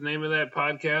what's the name of that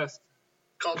podcast?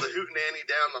 Called the Hootenanny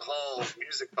Down the Hall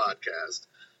Music Podcast.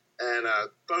 And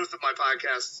both of my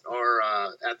podcasts are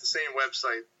at the same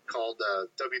website called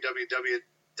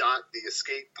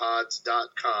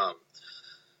www.theescapepods.com.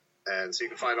 And so you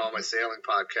can find all my sailing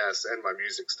podcasts and my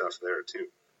music stuff there too.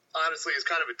 Honestly, it's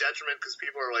kind of a detriment because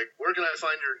people are like, where can I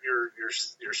find your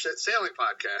sailing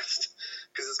podcast?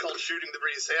 Because it's called Shooting the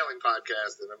Breeze Sailing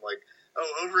Podcast. And I'm like,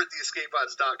 oh, over at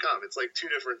theescapepods.com. It's like two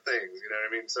different things, you know what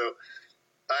I mean? So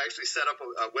I actually set up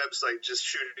a website, just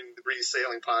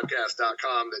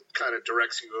shootingthebreezesailing.podcast.com, that kind of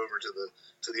directs you over to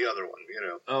the other one, you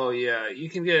know. Oh yeah, you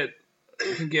can get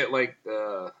like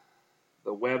the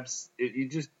webs. You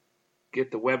just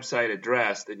get the website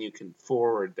address, then you can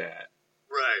forward that.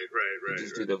 Right.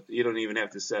 You don't even have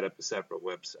to set up a separate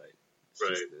website. It's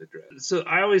right. Just the address. So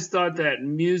I always thought that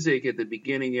music at the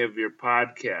beginning of your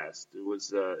podcast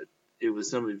was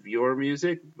some of your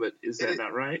music, but is that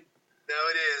not right? No,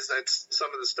 it is. That's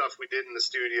some of the stuff we did in the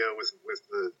studio with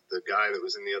the guy that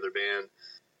was in the other band.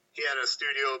 He had a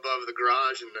studio above the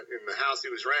garage in the house he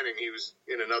was renting. He was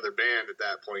in another band at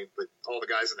that point, but all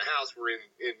the guys in the house were in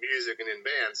music and in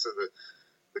bands. So the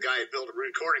guy had built a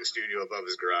recording studio above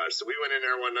his garage. So we went in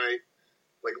there one night,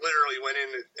 like literally went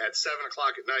in at 7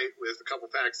 o'clock at night with a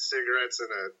couple packs of cigarettes and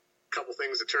a couple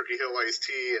things of Turkey Hill iced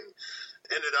tea, and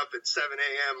ended up at 7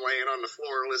 a.m. laying on the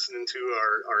floor listening to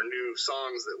our new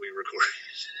songs that we recorded.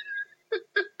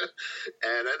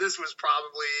 And this was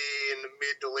probably in the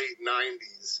mid to late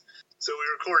 90s. So we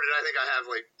recorded, I think I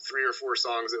have like 3 or 4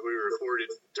 songs that we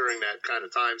recorded during that kind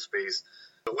of time space.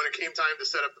 But when it came time to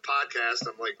set up the podcast,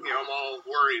 I'm like, you know, I'm all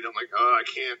worried. I'm like, oh, I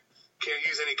can't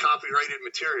use any copyrighted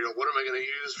material. What am I going to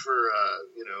use for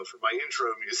my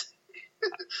intro music?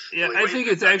 Yeah, I think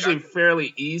it's actually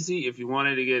fairly easy if you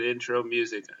wanted to get intro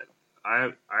music.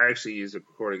 I actually use a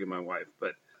recording of my wife,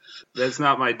 but that's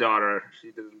not my daughter.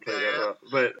 She doesn't play that well.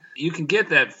 But you can get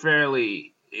that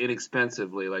fairly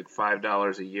inexpensively, like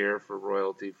 $5 a year for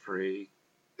royalty-free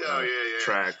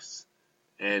tracks.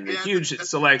 And a huge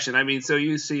selection. I mean, so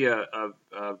you see a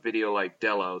video like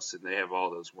Delos, and they have all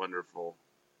those wonderful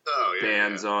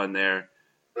bands on there.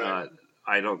 Right.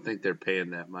 I don't think they're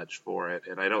paying that much for it,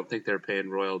 and I don't think they're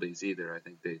paying royalties either. I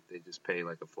think they just pay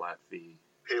like a flat fee.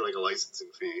 Pay like a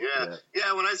licensing fee. Yeah.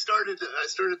 When I started the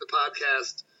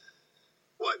podcast,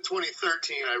 in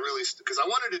 2013, because I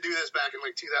wanted to do this back in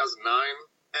like 2009,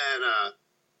 and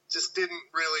just didn't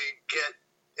really get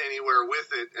anywhere with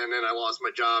it. And then I lost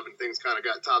my job and things kind of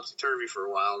got topsy-turvy for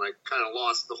a while, and I kind of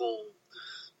lost the whole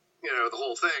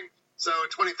thing. So in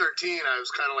 2013, I was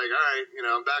kind of like, all right,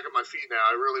 I'm back at my feet now.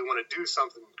 I really want to do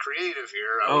something creative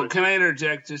here. Can I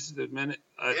interject just a minute?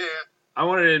 Yeah. I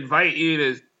wanted to invite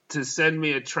you to send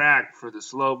me a track for the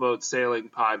Slow Boat Sailing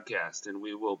podcast, and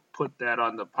we will put that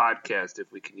on the podcast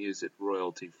if we can use it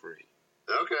royalty-free.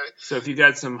 Okay. So if you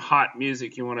got some hot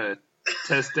music you want to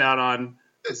test out on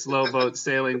the Slow Boat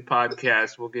Sailing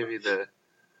podcast, we'll give you the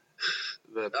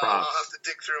props. I'll have to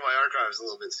dig through my archives a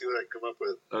little bit, see what I can come up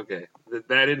with. Okay.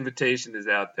 That invitation is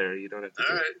out there. You don't have to.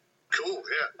 All right. Cool.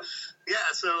 Yeah.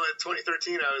 Yeah. So in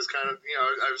 2013, I was kind of,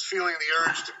 I was feeling the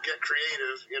urge to get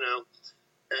creative,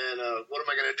 and what am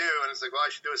I going to do? And it's like, well,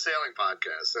 I should do a sailing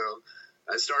podcast. So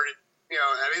I started,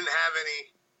 I didn't have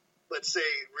any, let's say,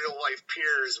 real life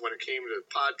peers when it came to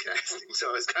podcasting.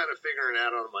 So I was kind of figuring it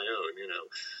out on my own,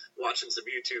 watching some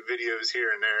YouTube videos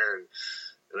here and there.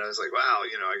 And I was like, wow,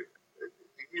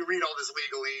 you read all this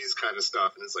legalese kind of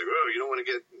stuff, and it's like, oh, you don't want to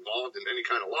get involved in any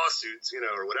kind of lawsuits,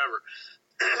 or whatever.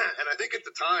 And I think at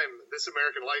the time, This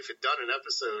American Life had done an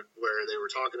episode where they were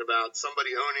talking about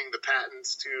somebody owning the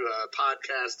patents to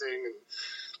podcasting and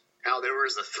how there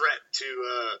was a threat to,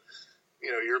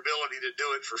 your ability to do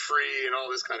it for free and all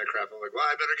this kind of crap. I'm like, well,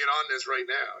 I better get on this right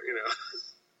now,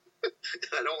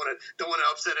 I don't want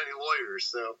to upset any lawyers.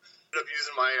 So I ended up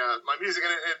using my music,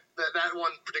 and that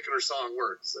one particular song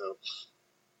worked. So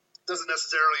doesn't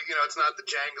necessarily, it's not the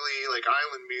jangly like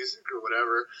island music or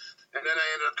whatever. And then I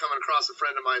ended up coming across a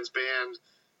friend of mine's band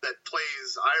that plays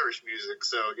Irish music.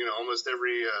 So, almost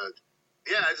every,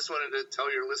 I just wanted to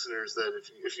tell your listeners that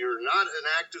if you're not an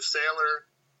active sailor,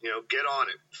 get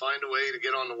on it. Find a way to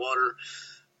get on the water,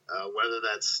 whether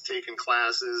that's taking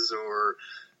classes or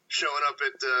showing up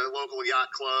at the local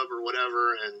yacht club or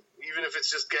whatever. And even if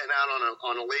it's just getting out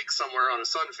on a lake somewhere on a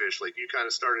sunfish, like you kind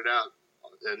of started out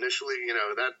initially,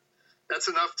 that's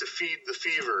enough to feed the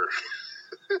fever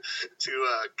to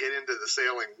get into the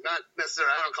sailing. Not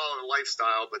necessarily, I don't call it a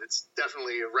lifestyle, but it's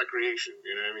definitely a recreation.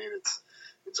 You know what I mean?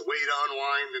 It's a way to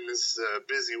unwind in this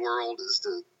busy world, is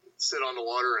to sit on the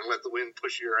water and let the wind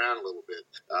push you around a little bit.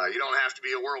 You don't have to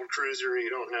be a world cruiser. You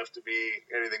don't have to be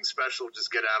anything special.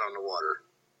 Just get out on the water.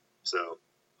 So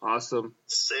awesome.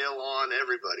 Sail on,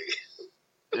 everybody.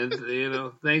 And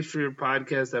thanks for your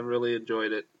podcast. I've really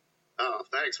enjoyed it. Oh,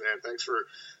 thanks, man. Thanks for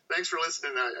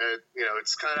listening.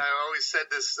 It's kind of, I always said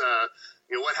this,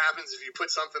 what happens if you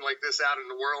put something like this out in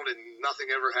the world and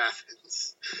nothing ever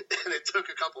happens? And it took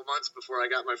a couple months before I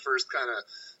got my first kind of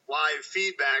live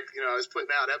feedback. I was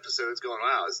putting out episodes going,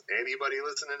 wow, is anybody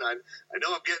listening? I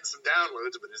know I'm getting some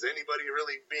downloads, but is anybody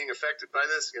really being affected by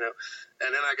this? And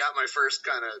then I got my first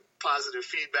kind of positive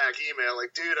feedback email,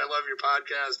 like, dude, I love your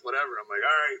podcast, whatever. I'm like,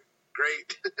 all right,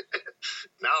 great.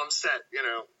 Now I'm set,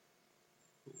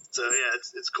 So yeah,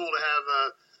 it's cool to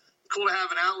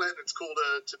have an outlet, and it's cool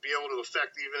to be able to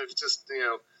affect, even if it's just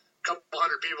a couple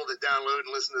hundred people that download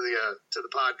and listen to the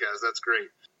podcast. That's great.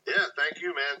 Yeah, thank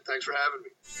you, man. Thanks for having me.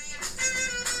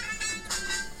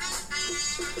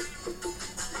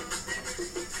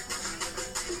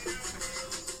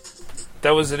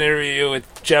 That was an interview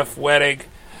with Jeff Wettig.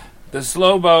 The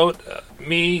Slow Boat,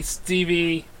 me,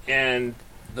 Stevie, and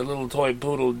the Little Toy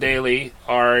Poodle Daily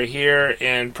are here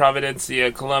in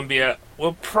Providencia, Colombia.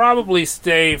 We'll probably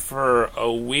stay for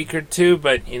a week or two,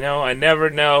 but, I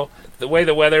never know. The way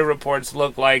the weather reports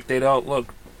look like, they don't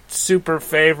look super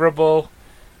favorable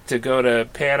to go to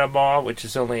Panama, which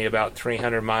is only about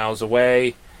 300 miles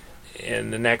away,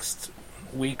 in the next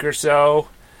week or so.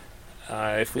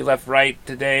 If we left right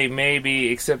today, maybe,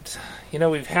 except,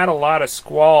 we've had a lot of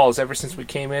squalls ever since we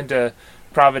came into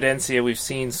Providencia. We've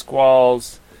seen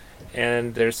squalls,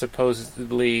 and there's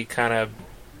supposedly kind of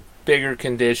bigger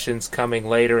conditions coming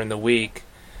later in the week.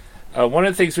 One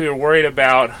of the things we were worried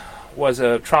about was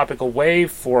a tropical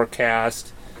wave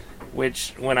forecast,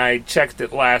 which, when I checked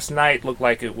it last night, looked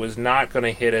like it was not going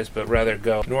to hit us, but rather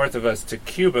go north of us to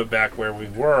Cuba, back where we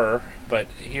were. But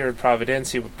here in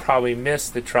Providencia, we'll probably miss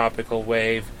the tropical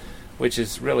wave, which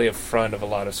is really a front of a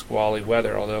lot of squally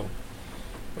weather, although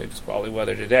we have squally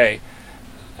weather today.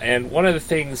 And one of the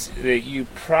things that you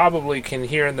probably can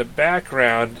hear in the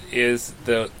background is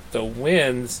the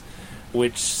winds,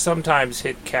 which sometimes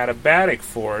hit katabatic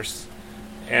force.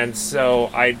 And so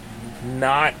I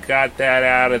not got that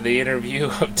out of the interview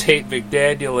of Tate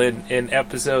McDaniel in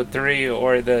episode 3,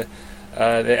 or the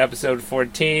episode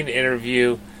 14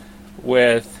 interview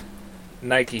with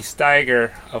Nike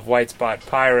Steiger of White Spot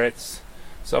Pirates.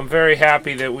 So I'm very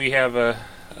happy that we have a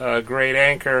great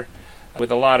anchor with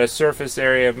a lot of surface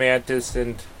area mantis,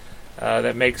 and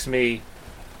that makes me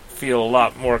feel a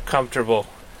lot more comfortable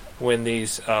when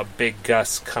these big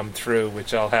gusts come through,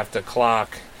 which I'll have to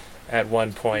clock at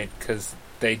one point because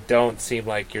they don't seem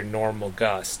like your normal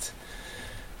gust.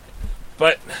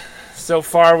 But so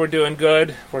far we're doing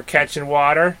good. We're catching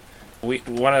water.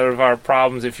 One of our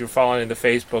problems, if you're following the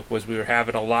Facebook, was we were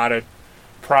having a lot of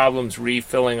problems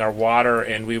refilling our water,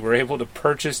 and we were able to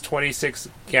purchase 26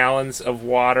 gallons of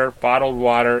water, bottled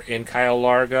water, in Cayo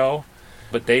Largo,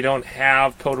 but they don't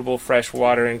have potable fresh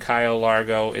water in Cayo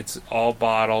Largo. It's all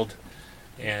bottled,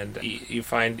 and you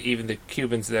find even the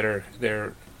Cubans that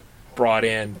they're brought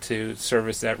in to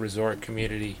service that resort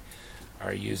community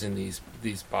are using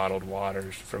these bottled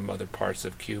waters from other parts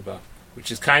of Cuba,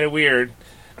 which is kind of weird.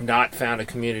 Not found a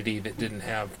community that didn't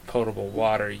have potable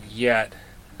water yet,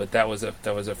 but that was a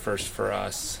first for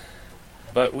us.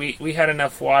 But we had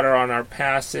enough water on our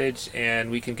passage, and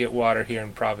we can get water here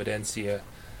in Providencia.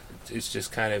 It's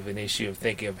just kind of an issue of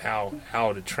thinking of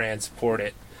how to transport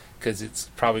it, because it's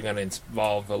probably going to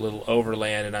involve a little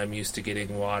overland, and I'm used to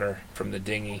getting water from the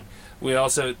dinghy. We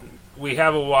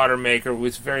have a water maker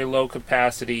with very low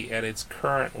capacity, and it's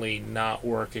currently not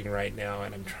working right now,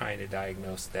 and I'm trying to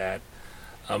diagnose that,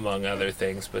 among other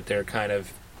things, but they're kind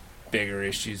of bigger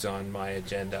issues on my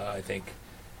agenda, I think,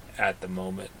 at the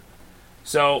moment.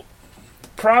 So,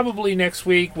 probably next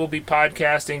week we'll be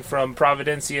podcasting from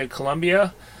Providencia,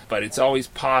 Colombia, but it's always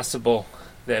possible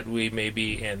that we may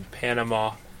be in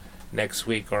Panama next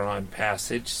week or on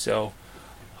passage, so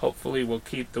hopefully we'll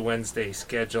keep the Wednesday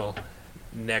schedule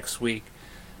next week.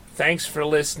 Thanks for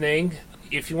listening.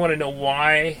 If you want to know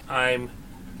why I'm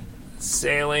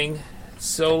sailing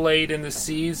so late in the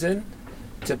season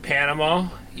to Panama,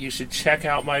 you should check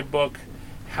out my book,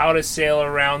 How to Sail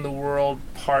Around the World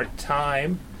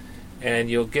Part-Time,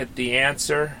 and you'll get the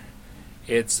answer.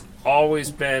 It's always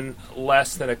been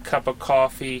less than a cup of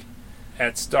coffee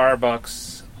at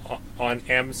Starbucks on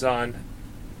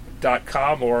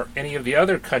Amazon.com or any of the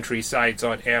other country sites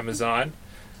on Amazon,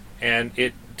 and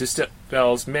it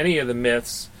dispels many of the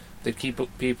myths that keep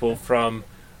people from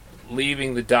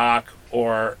leaving the dock,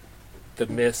 or the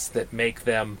myths that make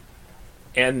them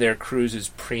end their cruises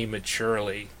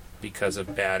prematurely because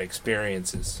of bad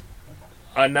experiences.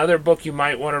 Another book you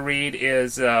might want to read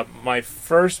is my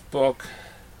first book,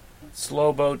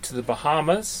 Slow Boat to the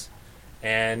Bahamas,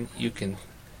 and you can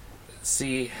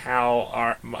see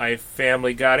how my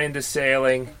family got into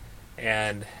sailing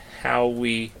and how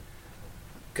we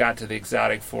got to the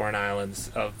exotic foreign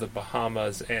islands of the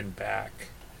Bahamas and back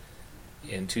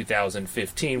in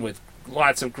 2015 with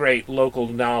lots of great local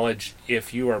knowledge.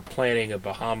 If you are planning a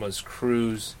Bahamas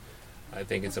cruise, I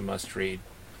think it's a must-read.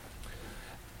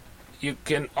 You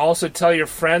can also tell your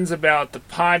friends about the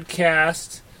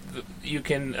podcast. You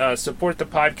can support the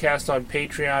podcast on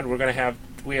Patreon.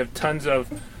 We have tons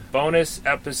of bonus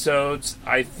episodes.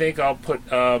 I think I'll put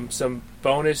some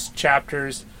bonus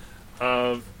chapters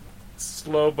of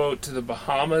Slow Boat to the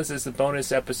Bahamas as the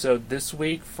bonus episode this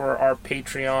week for our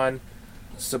Patreon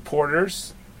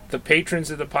supporters. The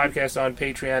patrons of the podcast on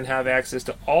Patreon have access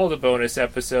to all the bonus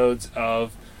episodes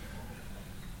of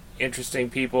interesting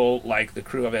people like the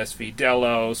crew of SV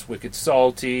Delos, Wicked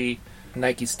Salty,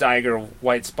 Nike Steiger,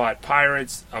 White Spot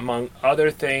Pirates, among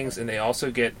other things, and they also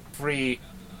get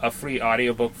a free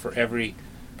audiobook for every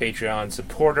Patreon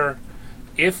supporter.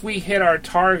 If we hit our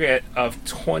target of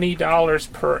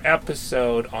 $20 per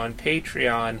episode on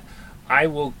Patreon, I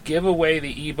will give away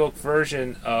the ebook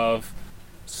version of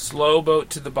Slow Boat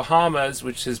to the Bahamas,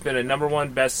 which has been a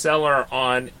 #1 bestseller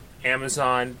on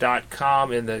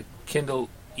Amazon.com in the Kindle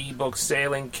ebook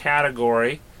sailing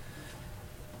category.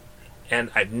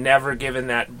 And I've never given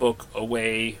that book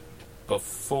away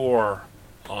before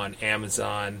on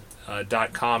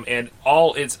Amazon.com and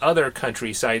all its other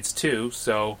country sites too.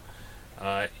 So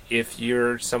if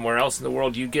you're somewhere else in the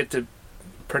world, you get to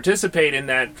participate in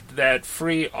that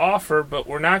free offer, but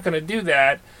we're not going to do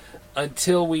that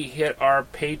until we hit our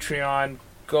Patreon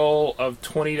goal of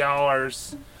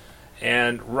 $20.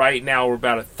 And right now we're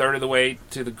about a third of the way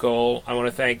to the goal. I want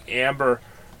to thank Amber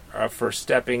for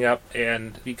stepping up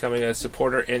and becoming a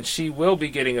supporter, and she will be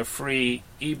getting a free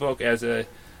ebook as a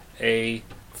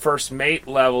first mate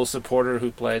level supporter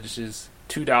who pledges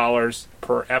 $2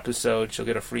 per episode. She'll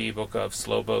get a free ebook of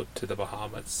Slow Boat to the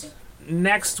Bahamas.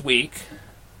 Next week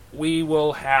we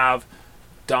will have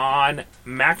Don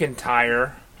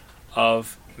McIntyre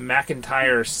of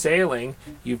McIntyre Sailing.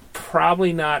 You've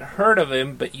probably not heard of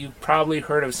him, but you've probably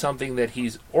heard of something that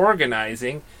he's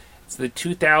organizing. It's the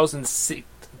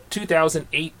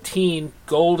 2018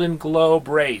 Golden Globe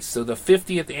Race. So the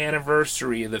 50th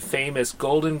anniversary of the famous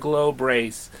Golden Globe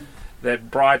Race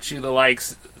that brought you the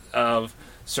likes of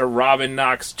Sir Robin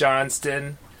Knox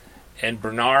Johnston and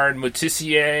Bernard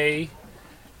Moitessier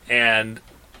and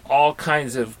all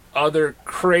kinds of other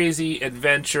crazy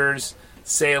adventures,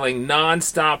 sailing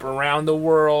nonstop around the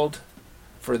world.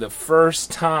 For the first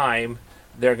time,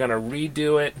 they're going to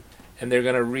redo it, and they're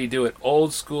going to redo it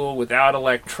old school without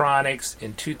electronics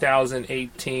in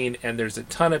 2018, and there's a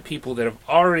ton of people that have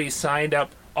already signed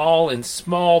up, all in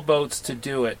small boats, to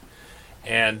do it.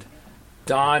 And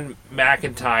Don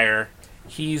McIntyre,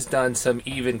 he's done some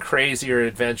even crazier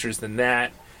adventures than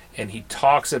that, and he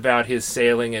talks about his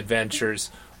sailing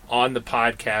adventures on the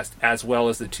podcast, as well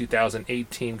as the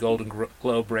 2018 Golden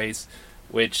Globe race,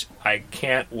 which I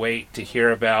can't wait to hear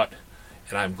about,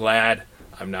 and I'm glad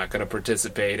I'm not going to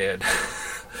participate in.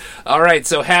 All right,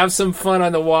 so have some fun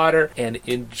on the water and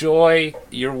enjoy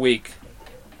your week.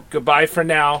 Goodbye for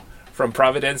now from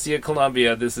Providencia,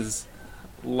 Colombia. This is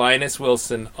Linus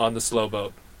Wilson on the Slow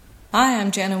Boat. Hi,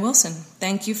 I'm Jana Wilson.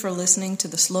 Thank you for listening to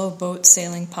the Slow Boat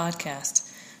Sailing Podcast.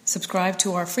 Subscribe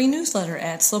to our free newsletter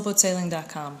at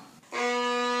slowboatsailing.com.